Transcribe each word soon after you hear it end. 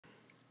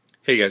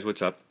Hey guys,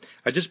 what's up?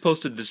 I just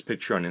posted this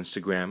picture on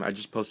Instagram. I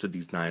just posted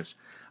these knives.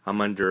 I'm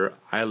under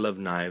I love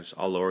knives,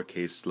 all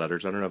lowercase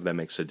letters. I don't know if that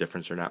makes a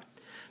difference or not.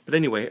 But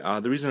anyway,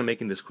 the reason I'm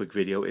making this quick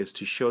video is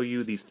to show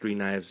you these three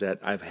knives that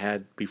I've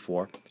had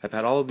before. I've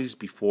had all of these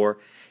before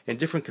in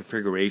different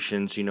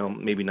configurations, you know,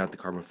 maybe not the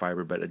carbon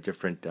fiber, but a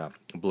different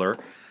blur.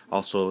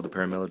 Also the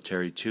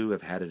paramilitary 2,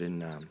 I've had it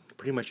in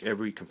pretty much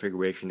every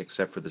configuration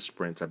except for the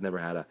sprints. I've never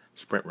had a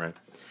sprint run.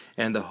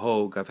 And the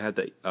Hogue, I've had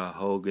the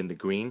Hogue in the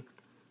green.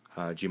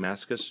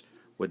 Damascus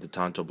with the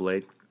Tonto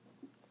blade.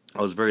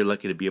 I was very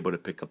lucky to be able to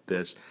pick up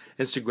this.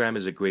 Instagram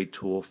is a great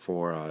tool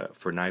for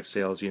knife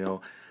sales. You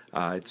know,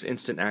 it's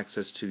instant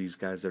access to these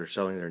guys that are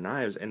selling their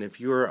knives. And if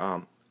you're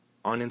on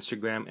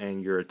Instagram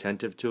and you're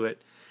attentive to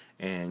it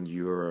and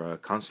you're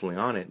constantly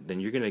on it,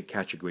 then you're going to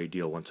catch a great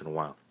deal once in a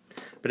while.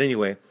 But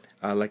anyway,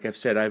 like I've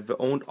said, I've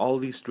owned all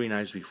these three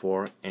knives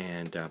before,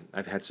 and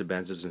I've had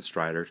Sebenzas and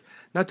Striders.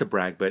 Not to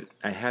brag, but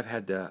I have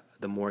had the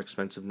more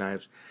expensive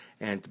knives.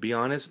 And to be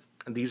honest,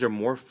 these are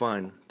more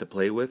fun to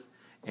play with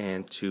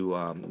and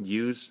to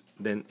use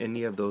than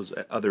any of those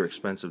other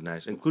expensive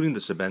knives, including the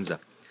Sebenza.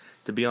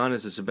 To be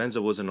honest, the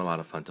Sebenza wasn't a lot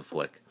of fun to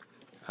flick.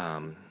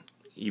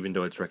 Even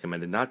though it's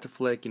recommended not to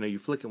flick, you know, you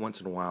flick it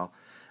once in a while,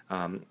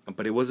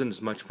 but it wasn't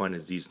as much fun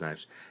as these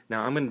knives.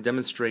 Now I'm going to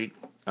demonstrate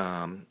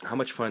how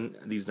much fun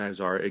these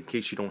knives are in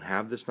case you don't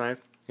have this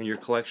knife in your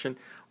collection,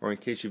 or in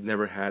case you've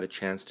never had a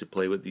chance to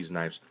play with these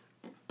knives.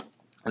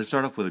 Let's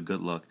start off with a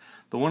good look.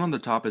 The one on the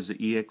top is the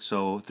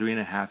EXO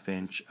 3.5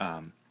 inch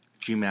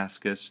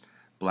Damascus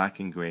black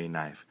and gray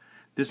knife.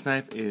 This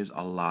knife is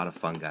a lot of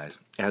fun, guys.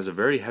 It has a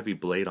very heavy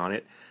blade on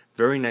it.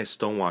 Very nice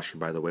stone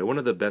washing, by the way. One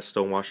of the best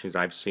stone washings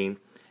I've seen,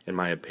 in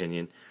my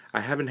opinion.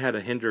 I haven't had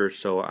a hinder,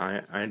 so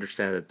I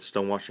understand that the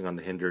stone washing on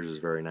the hinders is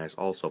very nice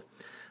also.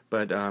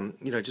 But,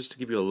 you know, just to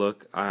give you a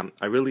look,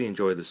 I really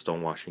enjoy the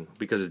stone washing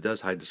because it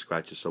does hide the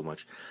scratches so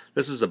much.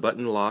 This is a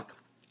button lock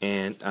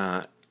and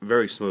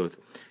very smooth.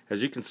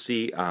 As you can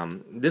see,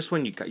 this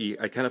one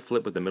I kind of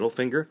flip with the middle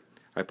finger.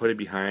 I put it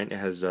behind. It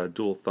has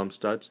dual thumb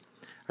studs.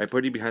 I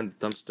put it behind the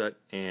thumb stud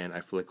and I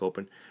flick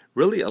open.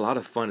 Really a lot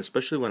of fun,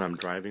 especially when I'm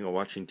driving or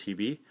watching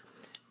TV.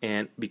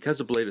 And because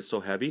the blade is so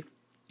heavy,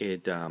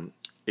 it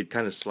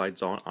kind of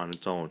slides on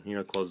its own. You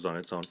know, closes on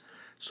its own.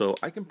 So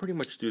I can pretty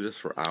much do this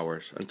for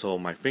hours until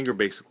my finger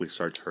basically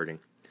starts hurting.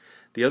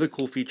 The other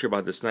cool feature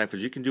about this knife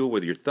is you can do it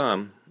with your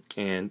thumb,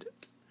 and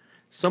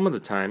some of the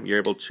time you're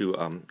able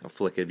to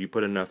flick it if you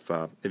put enough,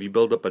 if you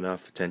build up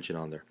enough tension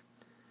on there.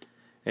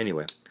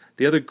 Anyway,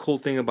 the other cool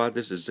thing about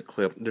this is the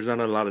clip. There's not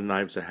a lot of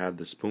knives that have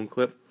the spoon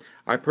clip.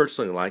 I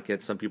personally like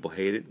it. Some people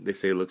hate it. They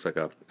say it looks like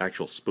an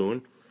actual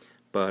spoon,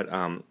 but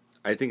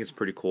I think it's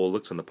pretty cool. It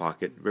looks in the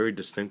pocket, very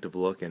distinctive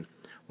look, and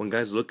when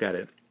guys look at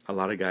it, a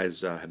lot of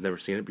guys have never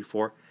seen it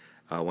before.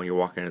 When you're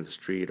walking in the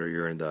street or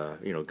you're in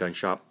the gun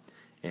shop,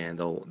 and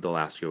they'll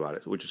ask you about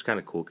it, which is kind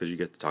of cool because you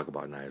get to talk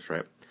about knives,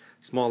 right?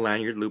 Small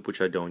lanyard loop, which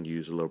I don't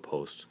use, a little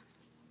post.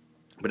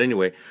 But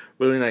anyway,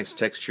 really nice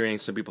texturing.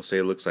 Some people say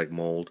it looks like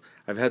mold.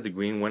 I've had the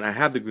green one. I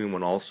have the green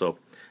one also.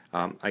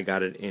 I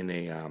got it in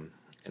a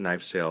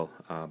knife sale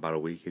about a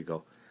week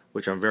ago,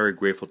 which I'm very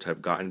grateful to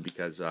have gotten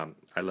because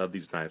I love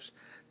these knives.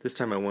 This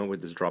time I went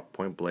with this drop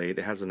point blade.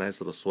 It has a nice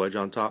little swedge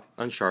on top,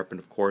 unsharpened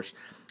of course.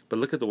 But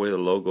look at the way the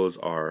logos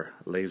are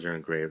laser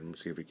engraved. Let me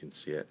see if we can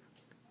see it.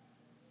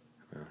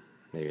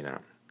 Maybe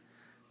not.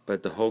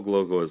 But the Hogue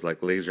logo is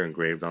like laser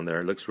engraved on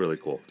there. It looks really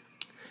cool.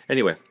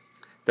 Anyway,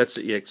 that's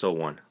the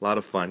EXO1. A lot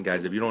of fun,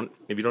 guys. If you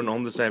don't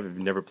own this knife, if you've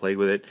never played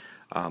with it,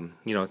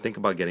 you know, think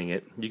about getting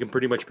it. You can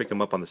pretty much pick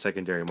them up on the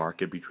secondary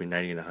market between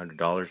 $90 and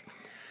 $100.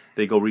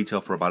 They go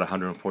retail for about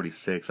 $146,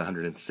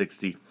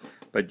 $160,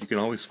 but you can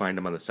always find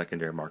them on the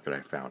secondary market, I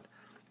found.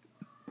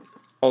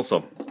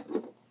 Also,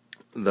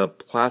 the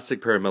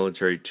classic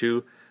paramilitary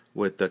 2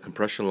 with the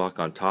compression lock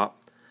on top.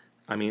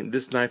 I mean,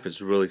 this knife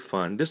is really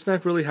fun. This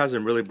knife really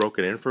hasn't really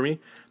broken in for me,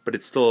 but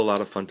it's still a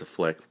lot of fun to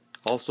flick.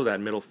 Also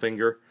that middle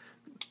finger,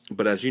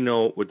 but as you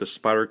know, with the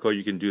Spyderco,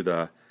 you can do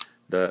the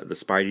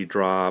Spidey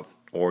drop,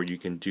 or you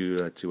can do,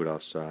 let's see what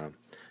else,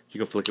 you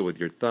can flick it with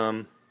your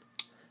thumb,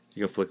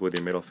 you can flick it with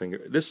your middle finger.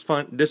 This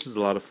is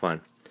a lot of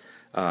fun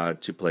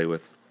to play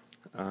with.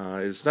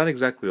 It's not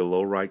exactly a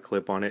low ride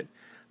clip on it,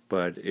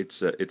 but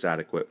it's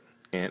adequate.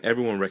 And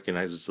everyone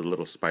recognizes the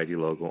little Spidey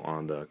logo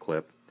on the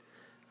clip.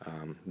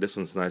 This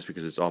one's nice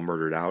because it's all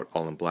murdered out,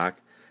 all in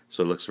black,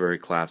 so it looks very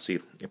classy.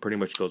 It pretty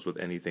much goes with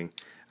anything.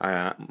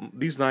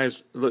 These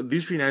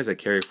three knives I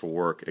carry for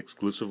work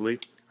exclusively.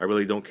 I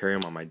really don't carry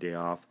them on my day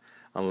off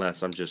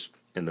unless I'm just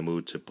in the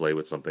mood to play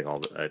with something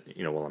while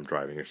I'm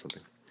driving or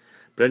something.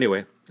 But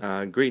anyway,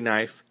 great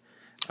knife.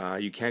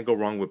 You can't go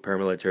wrong with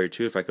paramilitary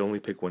 2. If I could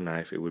only pick one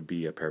knife, it would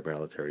be a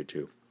paramilitary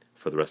 2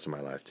 for the rest of my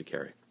life to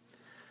carry.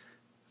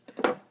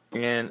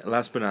 And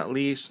last but not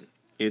least,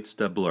 it's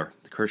the blur,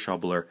 the Kershaw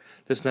blur.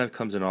 This knife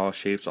comes in all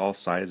shapes, all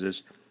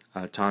sizes,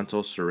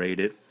 Tonto,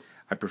 serrated.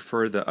 I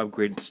prefer the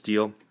upgraded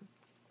steel.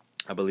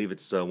 I believe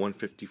it's the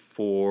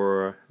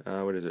 154,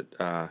 what is it?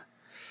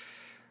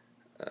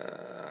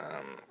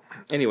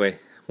 Anyway,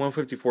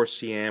 154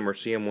 CM or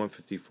CM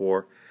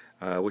 154.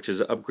 which is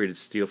an upgraded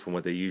steel from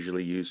what they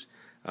usually use.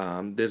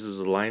 This is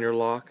a liner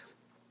lock,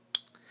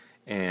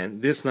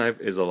 and this knife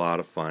is a lot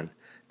of fun.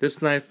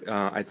 This knife,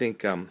 I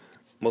think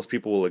most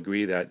people will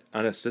agree that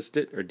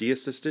unassisted or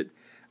de-assisted,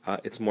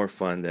 it's more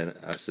fun than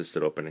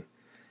assisted opening.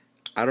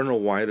 I don't know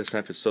why this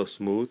knife is so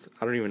smooth.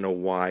 I don't even know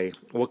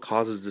what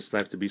causes this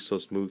knife to be so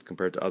smooth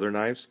compared to other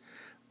knives,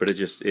 but it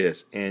just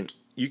is. And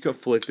you can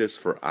flick this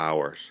for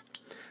hours.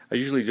 I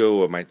usually do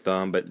it with my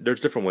thumb, but there's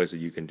different ways that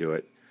you can do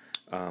it.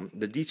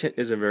 The detent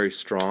isn't very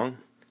strong,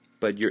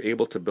 but you're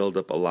able to build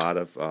up a lot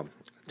of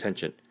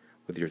tension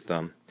with your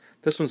thumb.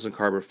 This one's in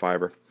carbon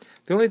fiber.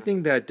 The only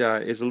thing that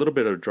is a little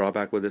bit of a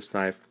drawback with this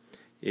knife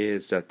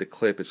is that the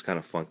clip is kind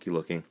of funky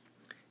looking.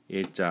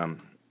 It's kind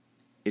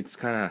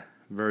of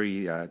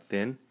very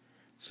thin,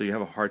 so you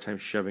have a hard time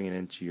shoving it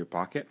into your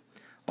pocket.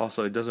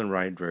 Also, it doesn't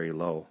ride very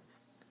low.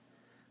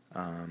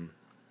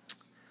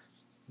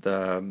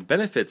 The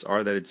benefits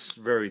are that it's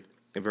very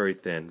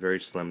thin, very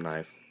slim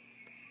knife.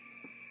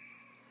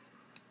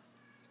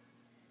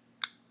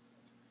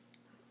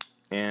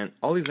 And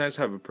all these knives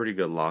have a pretty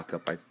good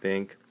lockup, I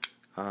think.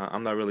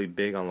 I'm not really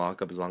big on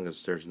lockup as long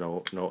as there's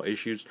no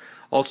issues.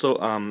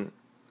 Also,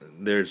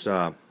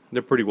 they're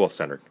pretty well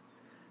centered,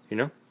 you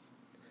know.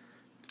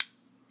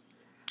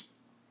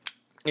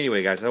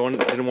 Anyway, guys, I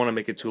didn't want to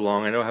make it too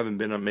long. I know I haven't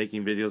been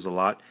making videos a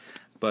lot,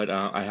 but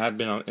I have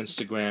been on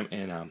Instagram,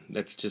 and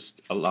that's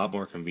just a lot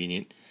more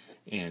convenient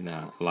and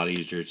a lot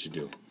easier to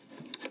do.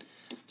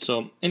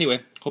 So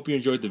anyway, hope you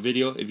enjoyed the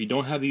video. If you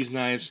don't have these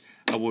knives,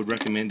 I would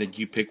recommend that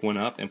you pick one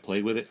up and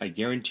play with it. I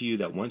guarantee you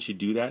that once you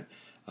do that,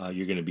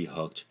 you're going to be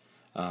hooked.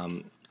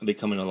 They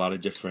come in a lot of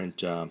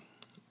different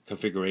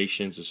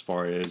configurations as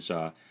far as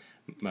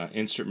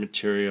insert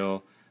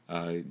material,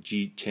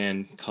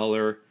 G10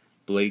 color,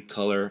 blade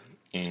color,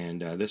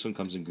 and this one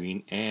comes in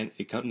green. And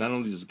not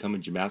only does it come in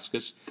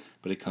Damascus,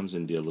 but it comes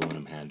in the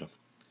aluminum handle.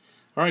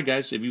 Alright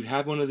guys, if you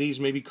have one of these,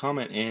 maybe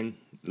comment and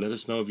let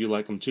us know if you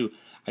like them too.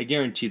 I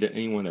guarantee that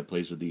anyone that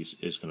plays with these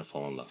is going to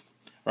fall in love.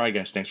 Alright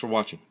guys, thanks for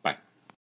watching. Bye.